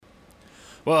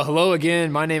Well, hello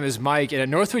again. My name is Mike, and at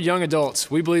Northwood Young Adults,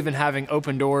 we believe in having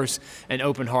open doors and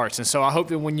open hearts. And so I hope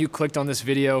that when you clicked on this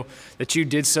video, that you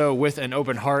did so with an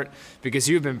open heart because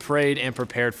you've been prayed and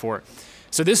prepared for it.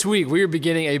 So this week, we are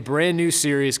beginning a brand new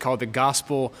series called The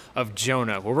Gospel of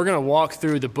Jonah, where we're going to walk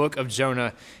through the book of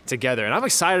Jonah together. And I'm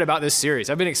excited about this series.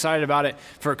 I've been excited about it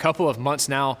for a couple of months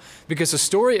now because the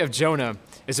story of Jonah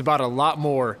is about a lot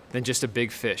more than just a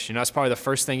big fish. You know, that's probably the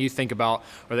first thing you think about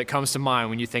or that comes to mind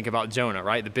when you think about Jonah,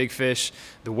 right? The big fish,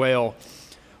 the whale.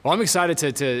 Well, I'm excited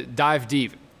to dive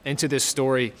deep into this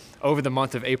story over the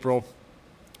month of April.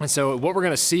 And so what we're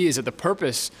going to see is that the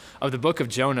purpose of the book of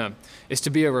Jonah is to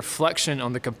be a reflection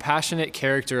on the compassionate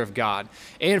character of God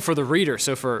and for the reader,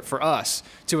 so for us,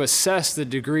 to assess the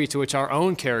degree to which our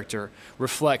own character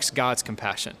reflects God's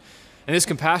compassion. And this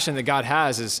compassion that God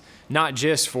has is not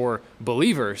just for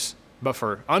believers, but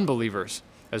for unbelievers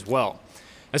as well.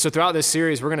 And so throughout this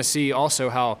series, we're going to see also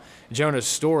how Jonah's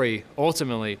story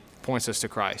ultimately points us to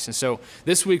Christ. And so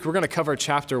this week, we're going to cover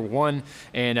chapter 1,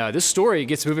 and this story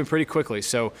gets moving pretty quickly.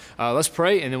 So let's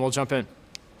pray, and then we'll jump in.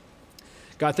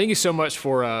 God, thank you so much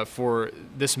for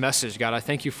this message. God, I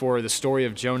thank you for the story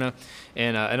of Jonah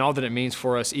and all that it means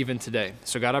for us even today.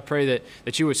 So God, I pray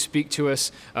that you would speak to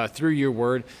us through your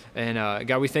word. And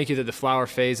God, we thank you that the flower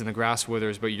fades and the grass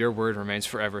withers, but your word remains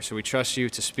forever. So we trust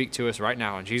you to speak to us right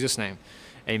now. In Jesus' name,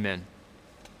 amen.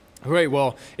 Great.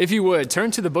 Well, if you would,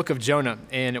 turn to the book of Jonah.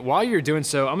 And while you're doing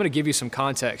so, I'm going to give you some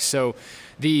context. So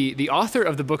the author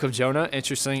of the book of Jonah,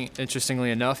 interestingly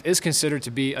enough, is considered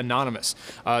to be anonymous.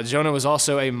 Jonah was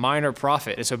also a minor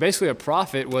prophet. And so basically a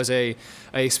prophet was a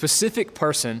specific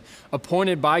person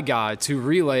appointed by God to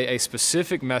relay a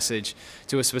specific message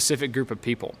to a specific group of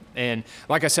people. And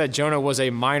like I said, Jonah was a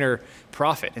minor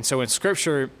prophet. And so in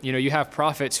Scripture, you have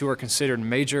prophets who are considered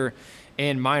major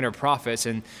and minor prophets,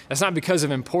 and that's not because of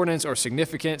importance or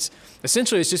significance.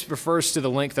 Essentially, it just refers to the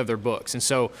length of their books. And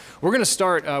so we're going to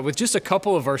start with just a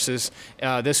couple of verses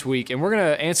this week, and we're going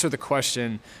to answer the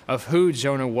question of who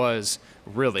Jonah was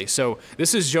really. So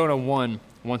this is Jonah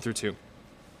 1:1-2.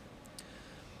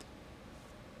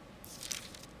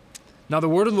 Now the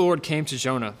word of the Lord came to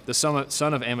Jonah, the son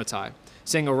of Amittai,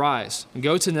 saying, "Arise, and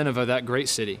go to Nineveh, that great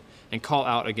city, and call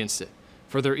out against it,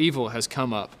 for their evil has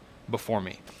come up before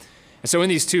me." And so in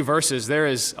these two verses, there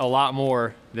is a lot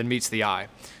more than meets the eye.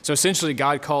 So essentially,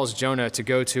 God calls Jonah to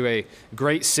go to a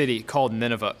great city called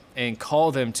Nineveh and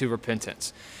call them to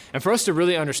repentance. And for us to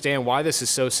really understand why this is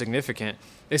so significant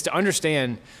is to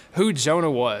understand who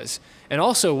Jonah was and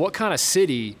also what kind of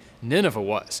city Nineveh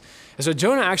was. And so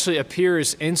Jonah actually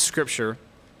appears in Scripture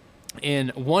in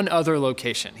one other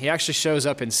location. He actually shows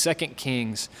up in 2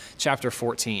 Kings chapter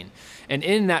 14. And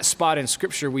in that spot in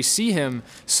Scripture, we see him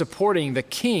supporting the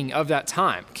king of that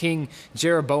time, King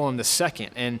Jeroboam II.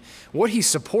 And what he's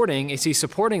supporting is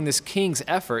this king's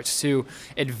efforts to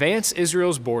advance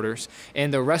Israel's borders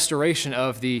and the restoration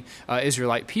of the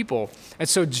Israelite people. And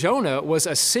so Jonah was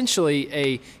essentially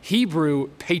a Hebrew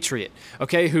patriot,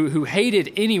 okay, who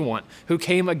hated anyone who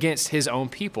came against his own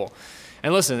people.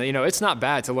 And listen, it's not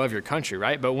bad to love your country,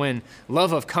 right? But when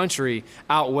love of country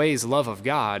outweighs love of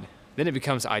God, then it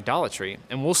becomes idolatry.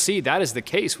 And we'll see that is the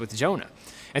case with Jonah.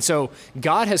 And so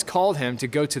God has called him to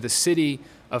go to the city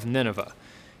of Nineveh.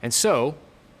 And so,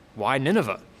 why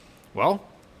Nineveh? Well,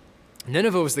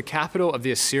 Nineveh was the capital of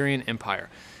the Assyrian Empire.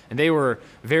 And they were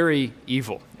very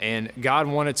evil. And God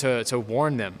wanted to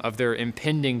warn them of their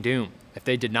impending doom if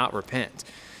they did not repent.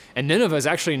 And Nineveh is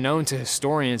actually known to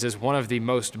historians as one of the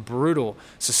most brutal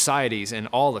societies in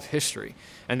all of history.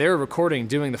 And they're recording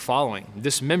doing the following: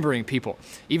 dismembering people,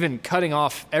 even cutting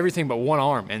off everything but one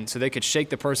arm, and so they could shake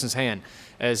the person's hand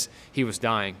as he was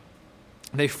dying.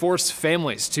 They forced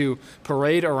families to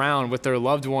parade around with their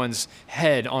loved one's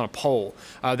head on a pole.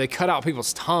 They cut out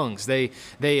people's tongues. They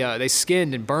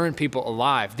skinned and burned people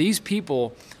alive. These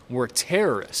people were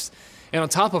terrorists. And on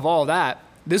top of all that,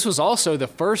 this was also the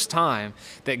first time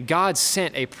that God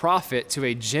sent a prophet to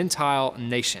a Gentile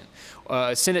nation,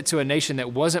 sent it to a nation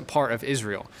that wasn't part of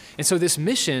Israel. And so this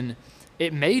mission,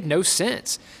 it made no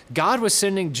sense. God was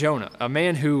sending Jonah, a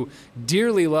man who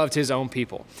dearly loved his own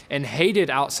people and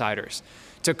hated outsiders,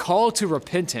 to call to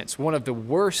repentance one of the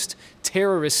worst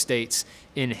terrorist states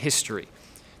in history.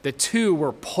 The two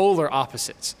were polar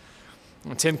opposites.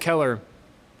 Tim Keller,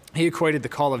 he equated the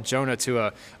call of Jonah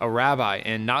to a rabbi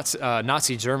in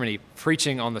Nazi Germany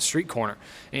preaching on the street corner.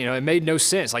 It made no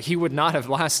sense. Like, he would not have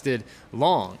lasted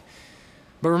long.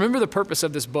 But remember the purpose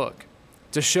of this book: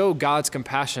 to show God's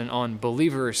compassion on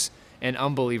believers and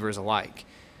unbelievers alike.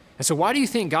 And so why do you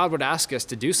think God would ask us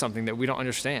to do something that we don't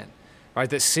understand, right?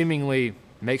 That seemingly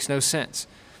makes no sense?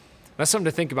 That's something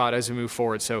to think about as we move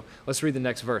forward. So let's read the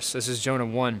next verse. This is Jonah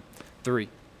 1:3.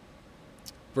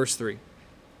 Verse 3.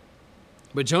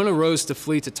 But Jonah rose to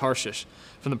flee to Tarshish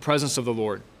from the presence of the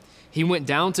Lord. He went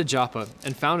down to Joppa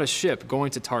and found a ship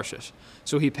going to Tarshish.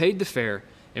 So he paid the fare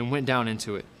and went down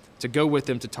into it to go with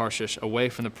them to Tarshish, away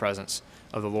from the presence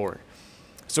of the Lord.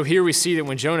 So here we see that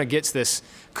when Jonah gets this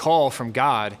call from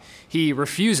God, he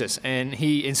refuses, and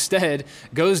he instead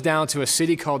goes down to a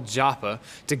city called Joppa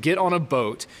to get on a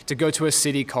boat to go to a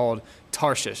city called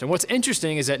Tarshish. And what's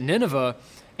interesting is that Nineveh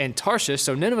and Tarshish,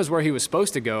 so Nineveh is where he was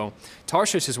supposed to go,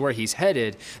 Tarshish is where he's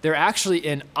headed, they're actually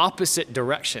in opposite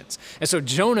directions. And so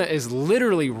Jonah is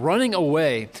literally running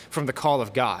away from the call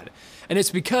of God. And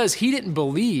it's because he didn't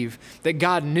believe that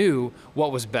God knew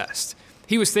what was best.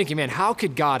 He was thinking, man, how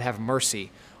could God have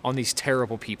mercy on these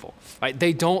terrible people? Right?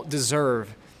 They don't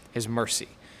deserve his mercy.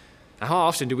 Now, how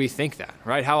often do we think that,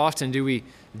 right? How often do we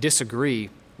disagree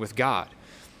with God?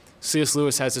 C.S.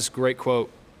 Lewis has this great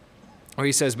quote where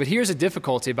he says, but here's a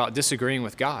difficulty about disagreeing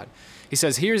with God. He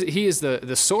says, he is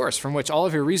the source from which all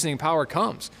of your reasoning power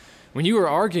comes. When you are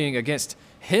arguing against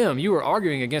him, you are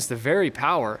arguing against the very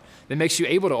power that makes you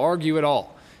able to argue at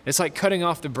all. It's like cutting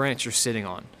off the branch you're sitting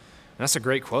on. And that's a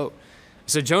great quote.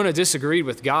 So Jonah disagreed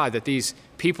with God that these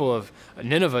people of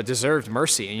Nineveh deserved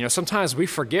mercy. And sometimes we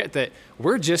forget that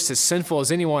we're just as sinful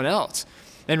as anyone else.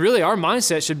 And really our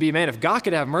mindset should be, man, if God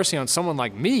could have mercy on someone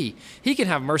like me, he can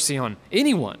have mercy on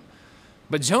anyone.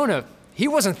 But Jonah, he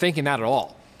wasn't thinking that at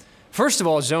all. First of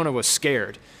all, Jonah was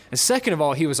scared. And second of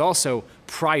all, he was also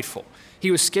prideful.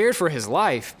 He was scared for his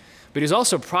life, but he was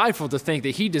also prideful to think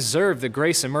that he deserved the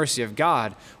grace and mercy of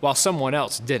God while someone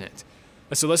else didn't.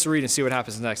 And so let's read and see what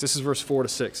happens next. This is verse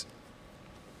 4-6.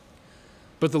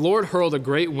 But the Lord hurled a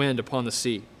great wind upon the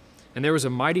sea, and there was a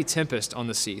mighty tempest on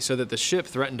the sea, so that the ship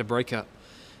threatened to break up.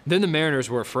 Then the mariners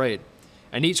were afraid,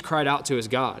 and each cried out to his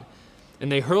God.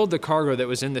 And they hurled the cargo that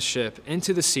was in the ship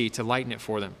into the sea to lighten it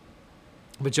for them.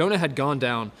 But Jonah had gone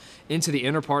down into the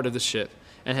inner part of the ship,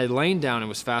 and had lain down and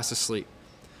was fast asleep.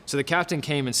 So the captain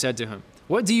came and said to him,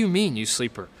 "What do you mean, you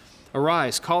sleeper?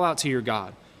 Arise, call out to your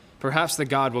God. Perhaps the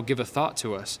God will give a thought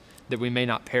to us, that we may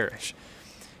not perish."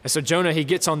 And so Jonah, he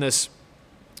gets on this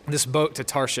boat to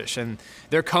Tarshish, and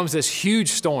there comes this huge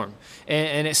storm.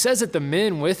 And it says that the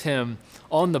men with him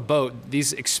on the boat,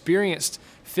 these experienced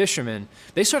fishermen,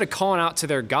 they started calling out to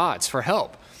their gods for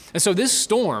help. And so this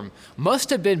storm must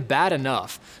have been bad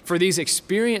enough for these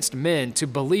experienced men to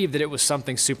believe that it was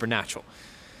something supernatural.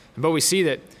 But we see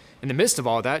that in the midst of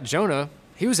all that, Jonah,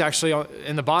 he was actually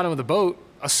in the bottom of the boat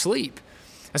asleep.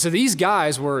 And so these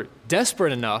guys were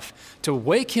desperate enough to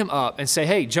wake him up and say,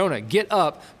 hey, Jonah, get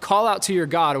up, call out to your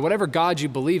God or whatever God you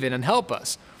believe in and help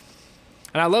us.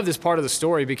 And I love this part of the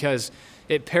story because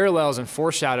it parallels and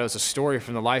foreshadows a story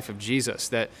from the life of Jesus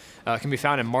that can be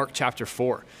found in Mark chapter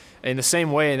 4. In the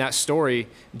same way, in that story,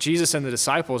 Jesus and the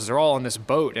disciples, they're all on this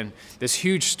boat, and this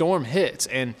huge storm hits.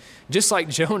 And just like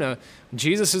Jonah,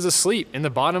 Jesus is asleep in the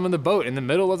bottom of the boat in the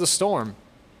middle of the storm.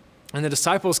 And the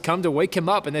disciples come to wake him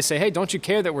up, and they say, hey, don't you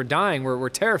care that we're dying? We're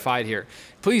terrified here.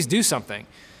 Please do something.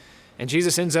 And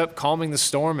Jesus ends up calming the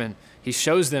storm, and he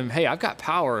shows them, hey, I've got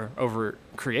power over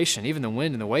creation. Even the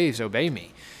wind and the waves obey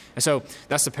me. And so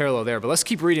that's the parallel there. But let's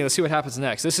keep reading. Let's see what happens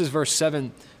next. This is verse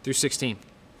 7-16.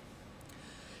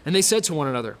 And they said to one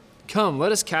another, come,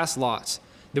 let us cast lots,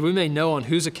 that we may know on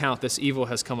whose account this evil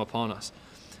has come upon us.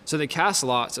 So they cast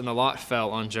lots, and the lot fell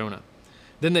on Jonah.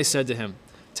 Then they said to him,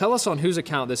 tell us on whose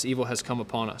account this evil has come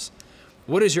upon us.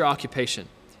 What is your occupation,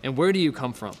 and where do you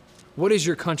come from? What is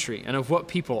your country, and of what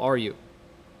people are you?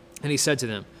 And he said to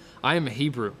them, I am a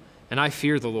Hebrew, and I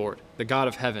fear the Lord, the God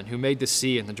of heaven, who made the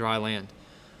sea and the dry land.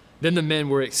 Then the men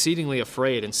were exceedingly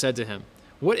afraid and said to him,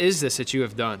 what is this that you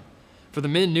have done? For the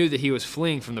men knew that he was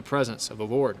fleeing from the presence of the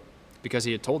Lord, because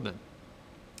he had told them.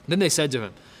 Then they said to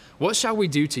him, what shall we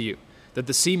do to you, that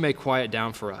the sea may quiet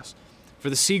down for us? For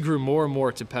the sea grew more and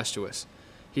more tempestuous.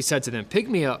 He said to them, pick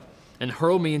me up and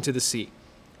hurl me into the sea.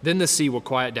 Then the sea will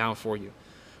quiet down for you.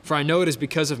 For I know it is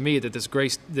because of me that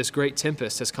this great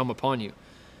tempest has come upon you.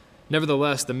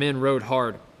 Nevertheless, the men rowed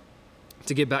hard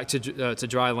to get back to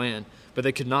dry land, but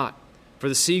they could not, for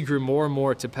the sea grew more and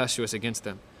more tempestuous against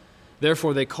them.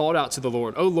 Therefore they called out to the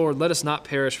Lord, O Lord, let us not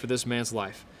perish for this man's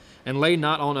life, and lay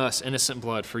not on us innocent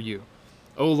blood for you.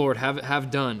 O Lord,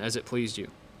 have done as it pleased you.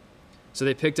 So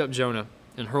they picked up Jonah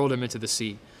and hurled him into the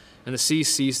sea, and the sea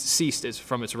ceased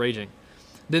from its raging.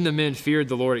 Then the men feared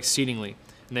the Lord exceedingly,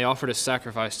 and they offered a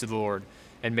sacrifice to the Lord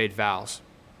and made vows.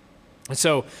 And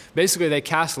so basically they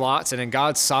cast lots, and in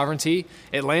God's sovereignty,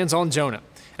 it lands on Jonah.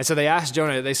 And so they ask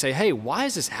Jonah, they say, hey, why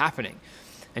is this happening?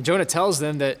 And Jonah tells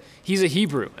them that he's a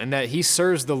Hebrew and that he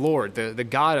serves the Lord, the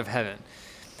God of heaven.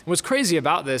 And what's crazy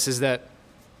about this is that,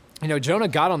 Jonah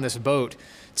got on this boat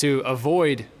to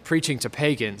avoid preaching to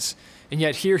pagans, and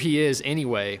yet here he is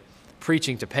anyway,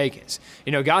 preaching to pagans.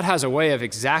 God has a way of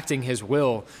exacting his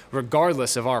will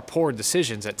regardless of our poor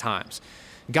decisions at times.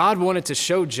 God wanted to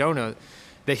show Jonah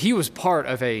that he was part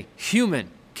of a human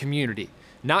community,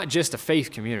 not just a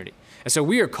faith community. And so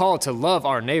we are called to love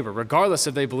our neighbor, regardless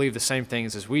if they believe the same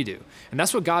things as we do. And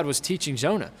that's what God was teaching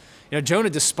Jonah. Jonah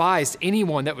despised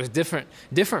anyone that was different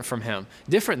from him,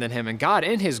 different than him. And God,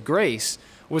 in his grace,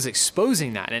 was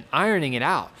exposing that and ironing it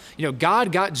out.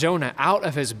 God got Jonah out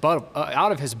of his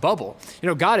bubble.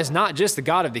 God is not just the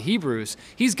God of the Hebrews.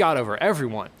 He's God over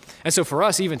everyone. And so for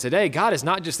us, even today, God is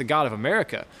not just the God of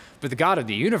America, but the God of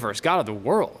the universe, God of the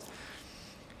world.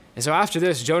 And so after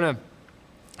this, Jonah,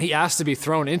 he asked to be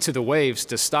thrown into the waves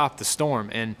to stop the storm,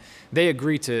 and they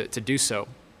agreed to do so.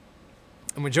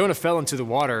 And when Jonah fell into the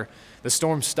water, the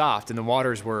storm stopped and the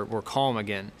waters were calm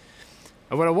again.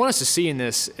 And what I want us to see in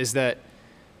this is that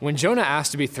when Jonah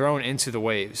asked to be thrown into the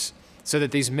waves so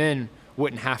that these men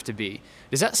wouldn't have to be,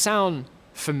 does that sound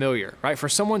familiar, right? For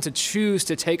someone to choose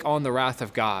to take on the wrath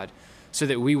of God so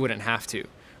that we wouldn't have to,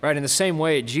 right? In the same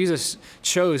way, Jesus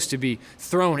chose to be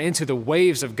thrown into the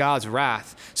waves of God's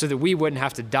wrath so that we wouldn't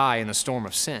have to die in the storm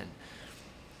of sin.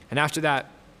 And after that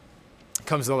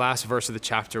comes the last verse of the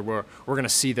chapter where we're going to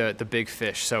see the big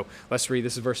fish. So let's read.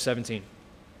 This is verse 17.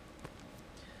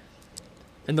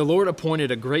 And the Lord appointed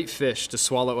a great fish to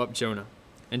swallow up Jonah.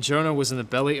 And Jonah was in the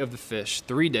belly of the fish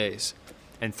 3 days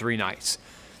and 3 nights.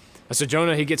 And so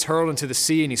Jonah, he gets hurled into the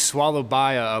sea and he's swallowed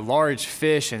by a large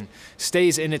fish and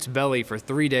stays in its belly for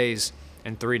 3 days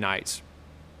and 3 nights.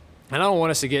 And I don't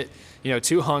want us to get,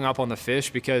 too hung up on the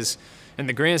fish, because in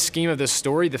the grand scheme of this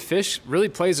story, the fish really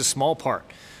plays a small part.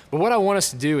 But what I want us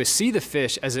to do is see the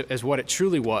fish as what it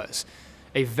truly was,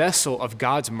 a vessel of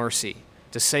God's mercy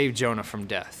to save Jonah from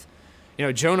death.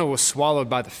 Jonah was swallowed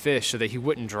by the fish so that he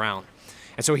wouldn't drown.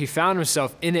 And so he found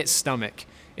himself in its stomach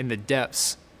in the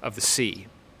depths of the sea.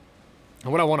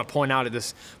 And what I want to point out at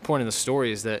this point in the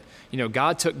story is that,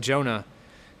 God took Jonah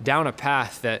down a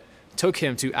path that took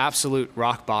him to absolute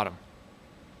rock bottom.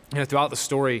 Throughout the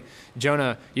story,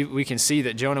 we can see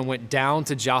that Jonah went down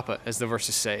to Joppa, as the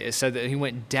verses say. It said that he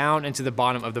went down into the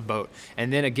bottom of the boat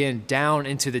and then again down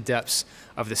into the depths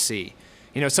of the sea.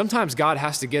 Sometimes God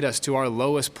has to get us to our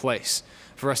lowest place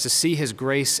for us to see his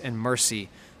grace and mercy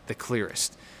the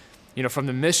clearest. From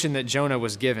the mission that Jonah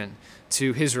was given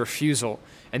to his refusal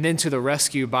and then to the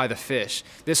rescue by the fish,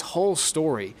 this whole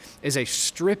story is a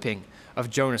stripping of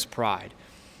Jonah's pride.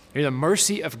 The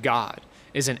mercy of God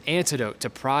is an antidote to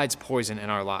pride's poison in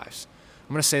our lives.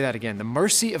 I'm going to say that again. The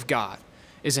mercy of God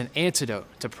is an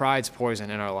antidote to pride's poison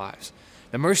in our lives.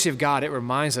 The mercy of God, it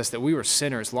reminds us that we were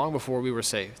sinners long before we were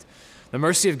saved. The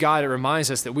mercy of God, it reminds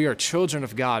us that we are children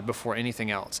of God before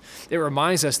anything else. It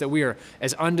reminds us that we are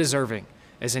as undeserving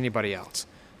as anybody else.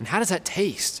 And how does that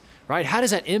taste, right? How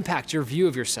does that impact your view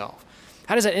of yourself?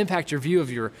 How does that impact your view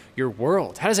of your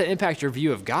world? How does that impact your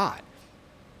view of God?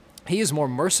 He is more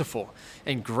merciful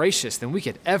and gracious than we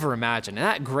could ever imagine. And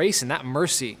that grace and that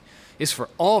mercy is for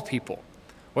all people,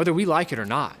 whether we like it or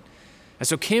not. And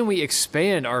so can we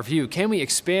expand our view? Can we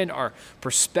expand our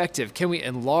perspective? Can we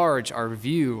enlarge our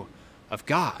view of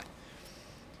God?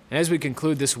 And as we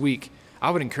conclude this week,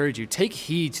 I would encourage you, take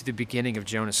heed to the beginning of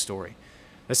Jonah's story.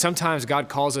 That sometimes God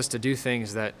calls us to do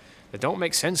things that don't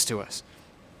make sense to us.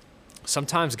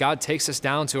 Sometimes God takes us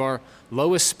down to our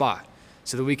lowest spot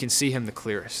so that we can see him the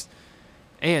clearest.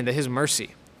 And that his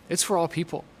mercy, it's for all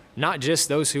people, not just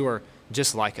those who are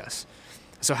just like us.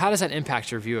 So how does that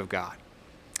impact your view of God?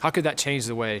 How could that change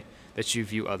the way that you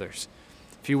view others?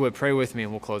 If you would, pray with me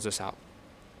and we'll close this out.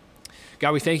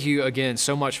 God, we thank you again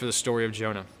so much for the story of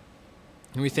Jonah.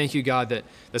 And we thank you, God, that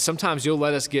sometimes you'll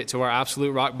let us get to our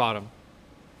absolute rock bottom,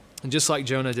 and just like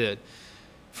Jonah did,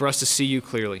 for us to see you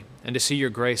clearly and to see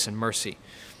your grace and mercy.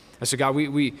 And so, God,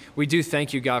 we do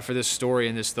thank you, God, for this story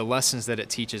and the lessons that it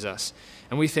teaches us.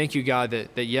 And we thank you, God,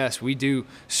 that yes, we do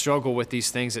struggle with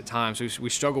these things at times. We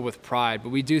struggle with pride, but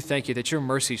we do thank you that your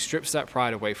mercy strips that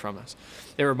pride away from us.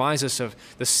 It reminds us of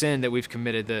the sin that we've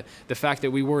committed, the fact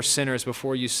that we were sinners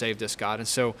before you saved us, God. And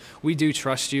so we do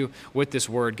trust you with this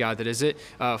word, God, that as it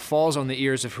falls on the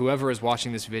ears of whoever is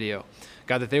watching this video,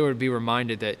 God, that they would be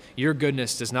reminded that your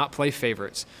goodness does not play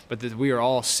favorites, but that we are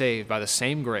all saved by the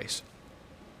same grace,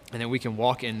 and that we can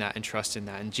walk in that and trust in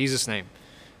that. In Jesus' name,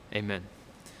 amen.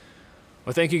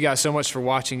 Well, thank you guys so much for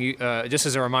watching. Just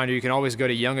as a reminder, you can always go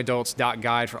to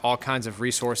youngadults.guide for all kinds of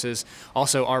resources.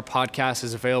 Also, our podcast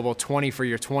is available 20 for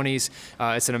your 20s.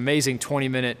 It's an amazing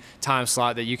 20-minute time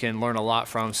slot that you can learn a lot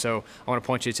from. So I want to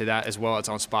point you to that as well. It's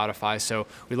on Spotify. So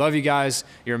we love you guys.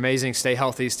 You're amazing. Stay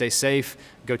healthy. Stay safe.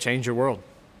 Go change your world.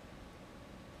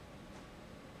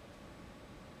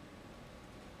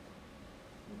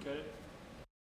 Okay.